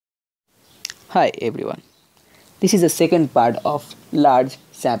Hi everyone. This is the second part of large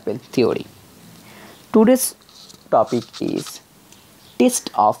sample theory. Today's topic is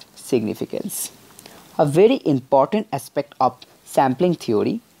test of significance. A very important aspect of sampling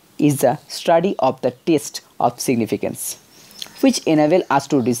theory is the study of the test of significance, which enable us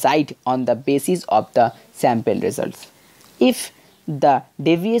to decide on the basis of the sample results. If the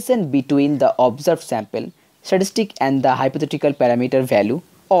deviation between the observed sample statistic and the hypothetical parameter value,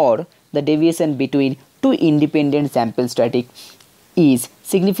 or the deviation between two independent sample static is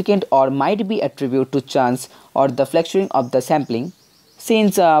significant or might be attributed to chance or the fluctuation of the sampling,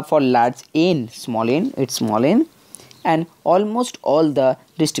 since for large n it's small n, and almost all the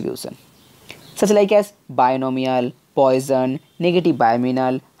distribution such like as binomial, Poisson, negative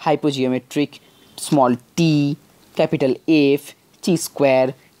binomial, hypogeometric, small t, capital F, chi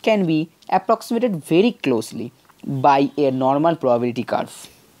square can be approximated very closely by a normal probability curve.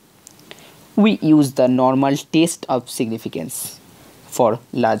 We use the normal test of significance for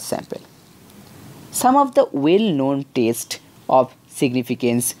large sample. Some of the well-known tests of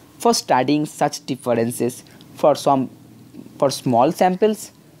significance for studying such differences for small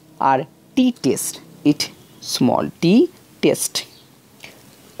samples are t-test, it small t test,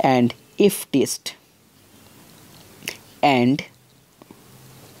 and f-test, and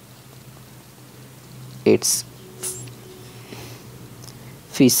its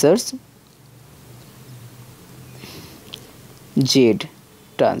Fisher's Z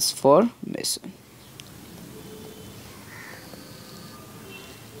transformation.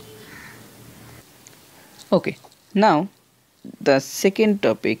 Okay, now the second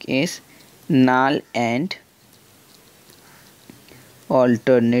topic is null and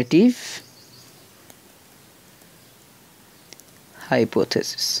alternative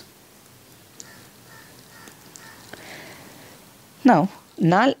hypothesis. Now,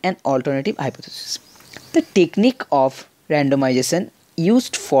 null and alternative hypothesis. The technique of randomization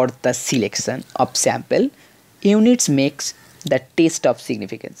used for the selection of sample units makes the test of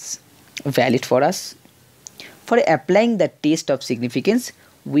significance valid for us. For applying the test of significance,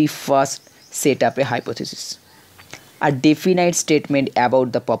 we first set up a hypothesis, a definite statement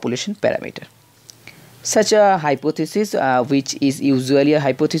about the population parameter. Such a hypothesis, which is usually a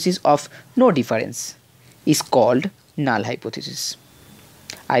hypothesis of no difference, is called null hypothesis.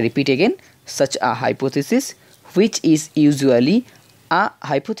 I repeat again, such a hypothesis, which is usually a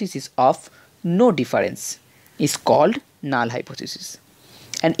hypothesis of no difference, is called null hypothesis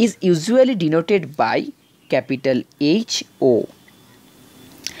and is usually denoted by capital HO.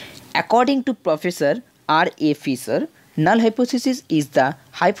 According to Professor R. A. Fisher, null hypothesis is the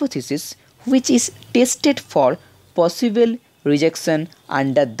hypothesis which is tested for possible rejection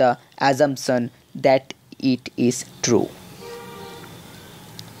under the assumption that it is true.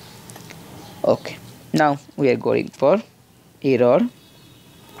 Okay, now we are going for error.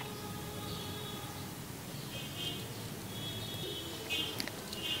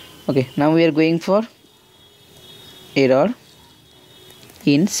 Okay, now we are going for error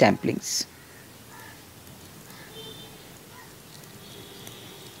in samplings.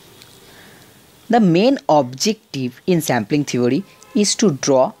 The main objective in sampling theory is to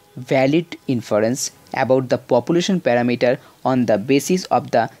draw valid inference about the population parameter on the basis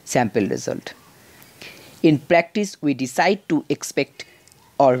of the sample result. In practice, we decide to expect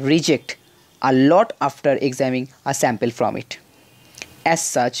or reject a lot after examining a sample from it. As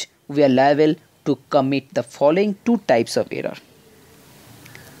such, we are liable to commit the following two types of error.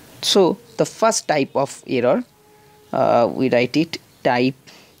 So, the first type of error, we write it type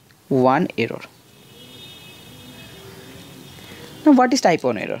 1 error. Now, what is type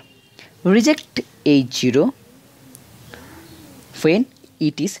 1 error? Reject H0 when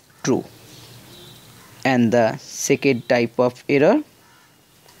it is true. And the second type of error,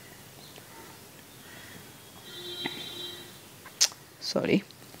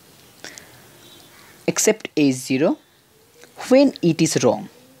 accept H0 when it is wrong.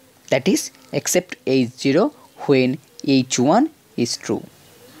 That is, accept H0 when H1 is true.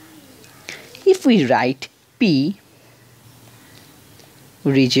 If we write P,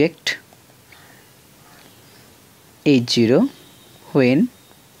 reject H0 when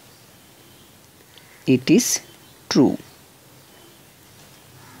it is true,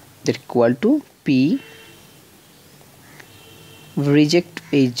 that equal to P reject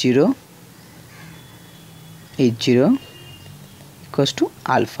H0 equals to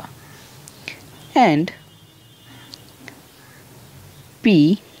alpha, and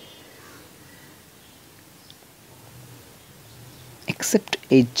P accept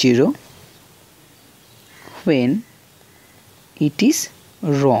H0 when it is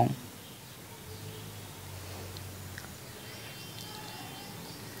wrong,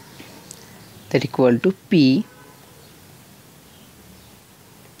 that equal to P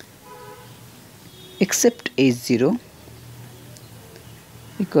except H0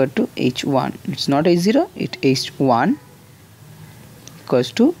 equal to H1. It's not H0, it's H1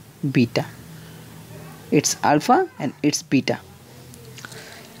 equals to beta. It's alpha and it's beta.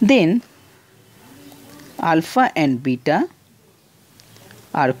 Then alpha and beta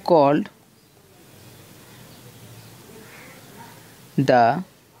are called the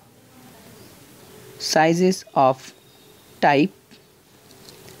sizes of type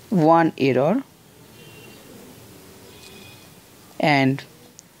 1 error and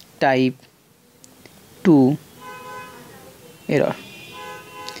type 2 error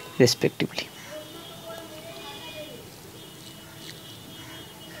respectively.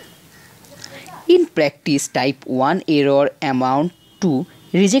 In practice, type 1 error amount to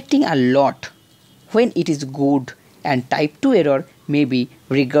rejecting a lot when it is good, and type 2 error may be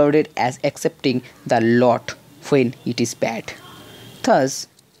regarded as accepting the lot when it is bad. Thus,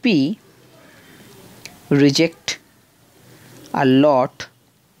 P reject a lot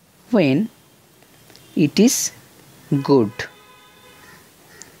when it is good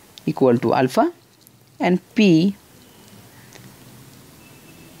equal to alpha, and P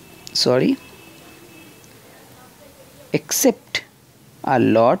accept a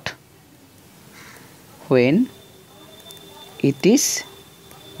lot when it is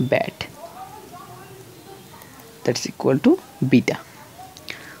bad, that's equal to beta,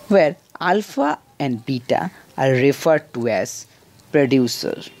 where alpha and beta are referred to as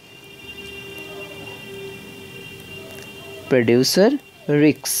producer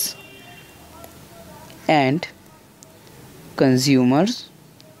risks and consumers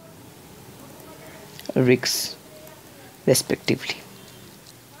risks respectively.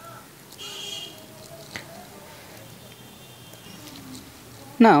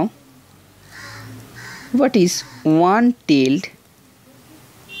 Now, what is one-tailed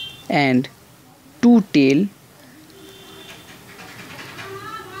and two-tailed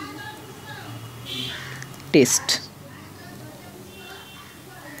test?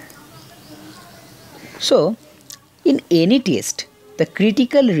 So, in any test, the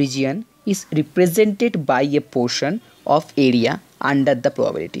critical region is represented by a portion of area under the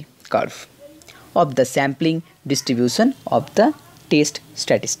probability curve of the sampling distribution of the test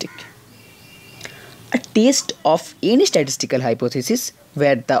statistic. A test of any statistical hypothesis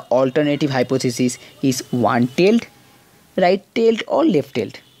where the alternative hypothesis is one-tailed, right-tailed or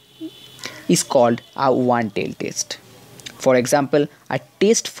left-tailed is called a one-tailed test. For example, a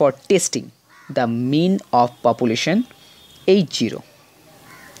test for testing the mean of population H0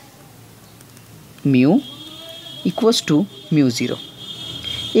 mu equals to mu 0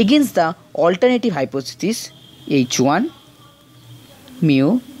 against the alternative hypothesis H1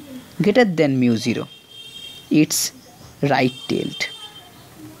 mu greater than mu 0. It's right-tailed.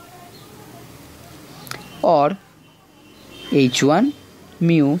 Or H1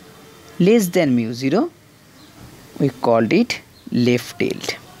 mu less than mu 0, we called it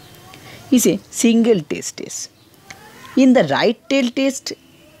left-tailed. Is a single test. In the right-tailed test,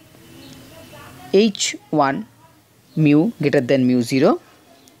 H1 mu greater than mu 0,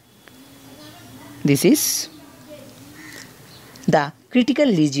 this is the critical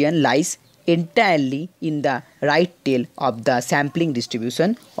region lies entirely in the right tail of the sampling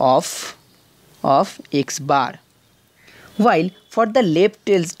distribution of x bar, while for the left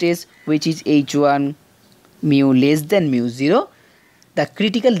tail test, which is H1 mu less than mu 0, the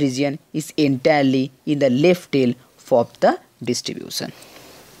critical region is entirely in the left tail of the distribution.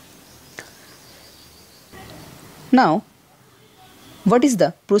 Now, what is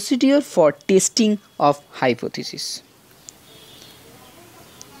the procedure for testing of hypothesis?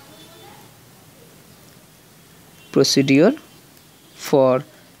 Procedure for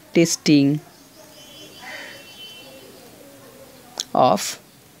testing of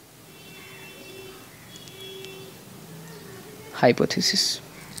hypothesis.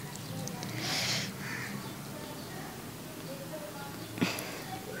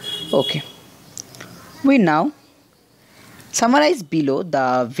 Okay, we now summarize below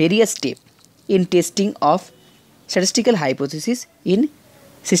the various steps in testing of statistical hypothesis in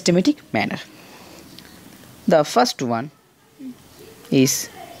systematic manner. The first one is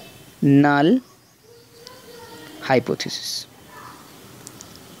null hypothesis.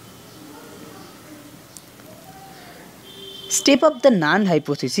 Step up the null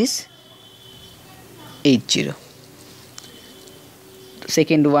hypothesis H0.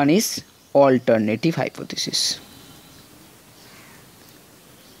 Second one is alternative hypothesis.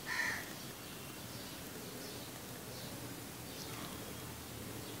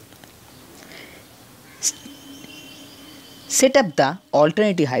 set up the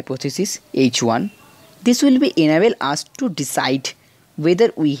alternative hypothesis H1. This will be enable us to decide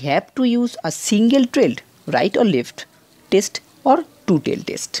whether we have to use a single-tailed right or left test or two-tailed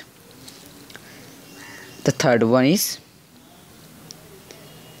test. The third one is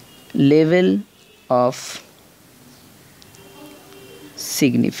level of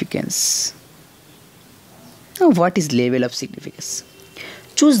significance. Now, what is level of significance?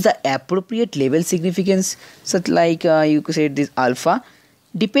 Choose the appropriate level significance, such like you could say this alpha,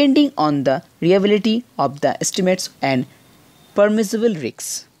 depending on the reliability of the estimates and permissible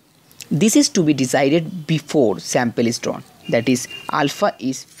risks. This is to be decided before sample is drawn. That is, alpha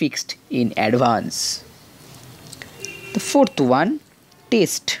is fixed in advance. The fourth one,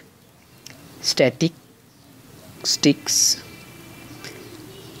 test statistics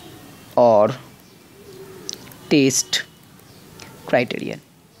or test criterion.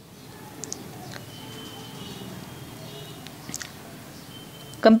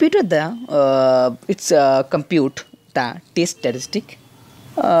 Compute the test statistic.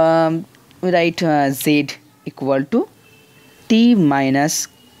 We write z equal to t minus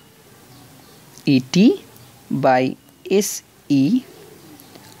et by set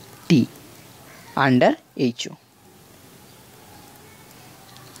under HO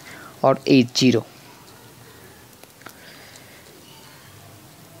or H0.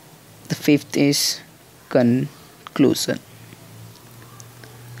 The fifth is conclusion.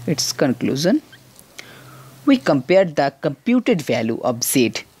 Its conclusion. We compared the computed value of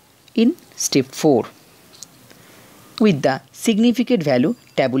z in step 4 with the significant value,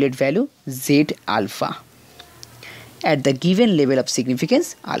 tabulate value z alpha at the given level of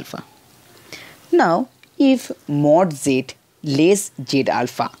significance alpha. Now, if mod z less z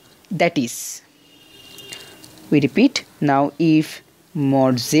alpha, that is, we repeat, now if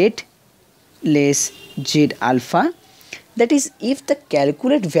mod z less z alpha, that is, if the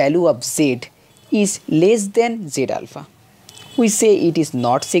calculated value of z is less than z alpha, we say it is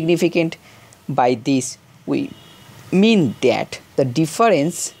not significant. By this we mean that the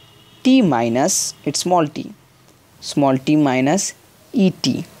difference t minus small t minus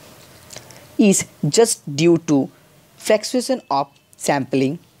et is just due to fluctuation of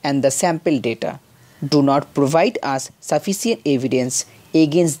sampling, and the sample data do not provide us sufficient evidence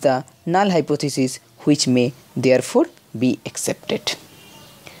against the null hypothesis, which may therefore be accepted.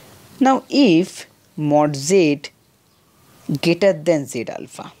 Now, if mod z greater than z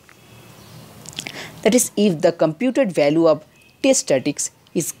alpha, that is, if the computed value of test statistics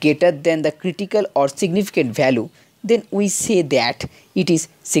is greater than the critical or significant value, then we say that it is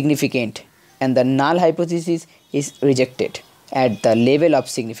significant and the null hypothesis is rejected at the level of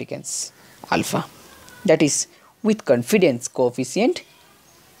significance alpha, that is, with confidence coefficient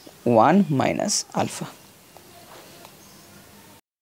 1 minus alpha.